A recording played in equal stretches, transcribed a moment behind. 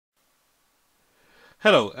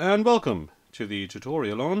Hello and welcome to the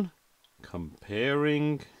tutorial on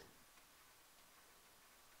comparing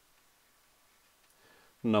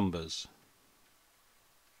numbers.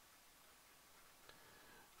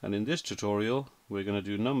 And in this tutorial we're going to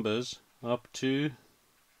do numbers up to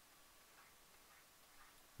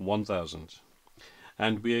 1000.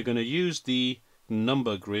 And we are going to use the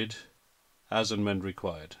number grid as and when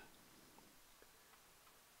required.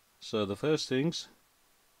 So the first things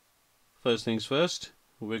first,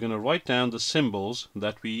 we're going to write down the symbols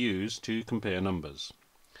that we use to compare numbers.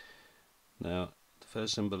 Now, the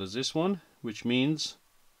first symbol is this one, which means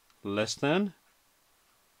less than,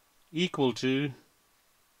 equal to,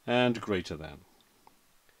 and greater than.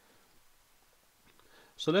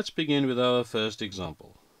 So let's begin with our first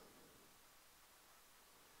example.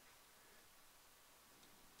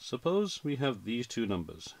 Suppose we have these two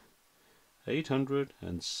numbers,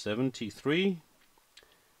 873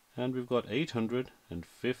 and we've got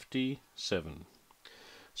 857.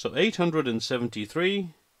 So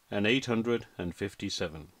 873 and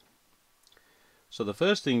 857. So the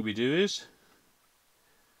first thing we do is,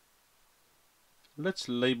 let's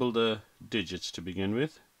label the digits to begin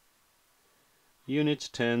with. Units,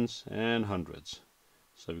 tens and hundreds.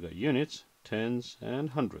 So we've got units, tens and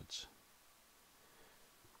hundreds.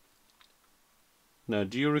 Now,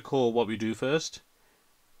 do you recall what we do first?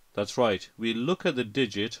 That's right, we look at the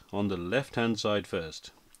digit on the left hand side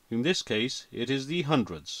first. In this case it is the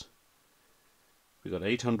hundreds. We've got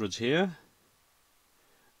 800s here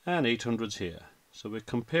and 800s here. So we're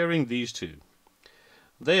comparing these two.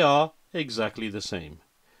 They are exactly the same.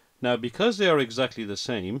 Now, because they are exactly the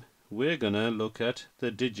same, we're gonna look at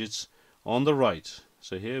the digits on the right.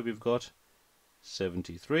 So here we've got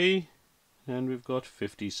 73 and we've got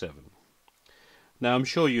 57. Now, I'm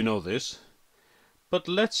sure you know this, but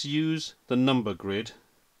let's use the number grid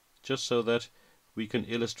just so that we can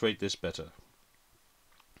illustrate this better.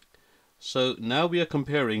 So now we are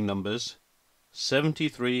comparing numbers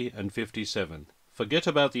 73 and 57. Forget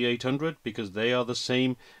about the 800 because they are the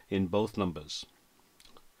same in both numbers.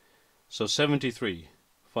 So 73.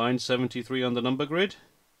 Find 73 on the number grid.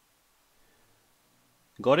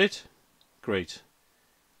 Got it? Great.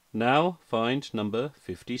 Now find number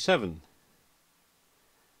 57.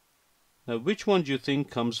 Now, which one do you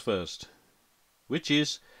think comes first? Which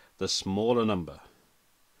is the smaller number?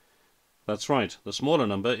 That's right, the smaller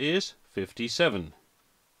number is 57.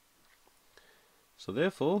 So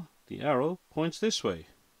therefore, the arrow points this way.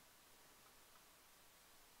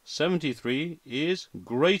 73 is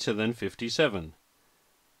greater than 57.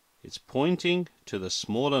 It's pointing to the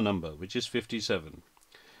smaller number, which is 57.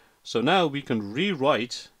 So now we can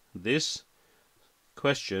rewrite this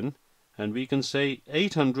question and we can say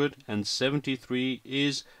 873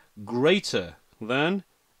 is greater than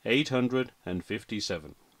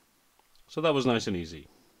 857. So that was nice and easy.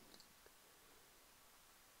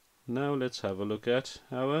 Now let's have a look at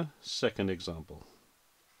our second example.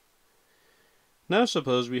 Now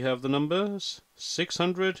suppose we have the numbers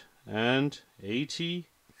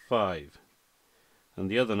 685 and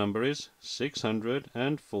the other number is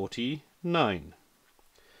 649.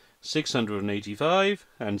 685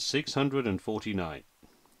 and 649.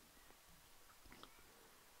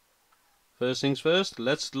 First things first,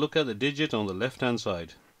 let's look at the digit on the left hand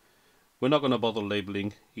side. We're not going to bother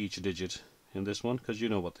labeling each digit in this one because you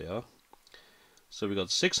know what they are. So we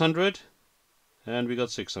got 600 and we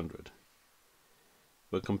got 600.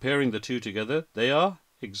 We're comparing the two together. They are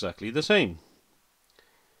exactly the same.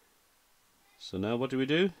 So now what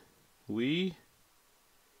do? We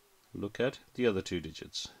look at the other two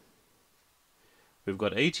digits. We've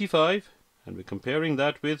got 85 and we're comparing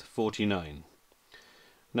that with 49.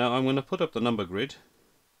 Now I'm going to put up the number grid.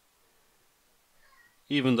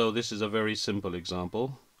 Even though this is a very simple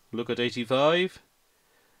example, look at 85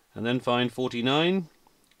 and then find 49.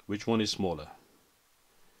 Which one is smaller?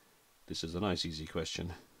 This is a nice easy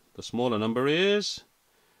question. The smaller number is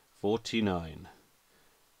 49.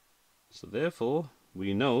 So therefore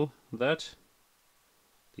we know that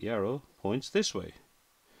the arrow points this way.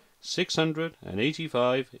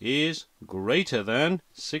 685 is greater than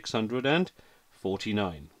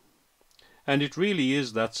 649. And it really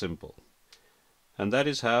is that simple. And that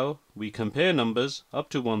is how we compare numbers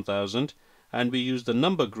up to 1000, and we use the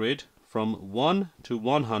number grid from 1 to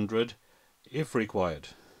 100 if required.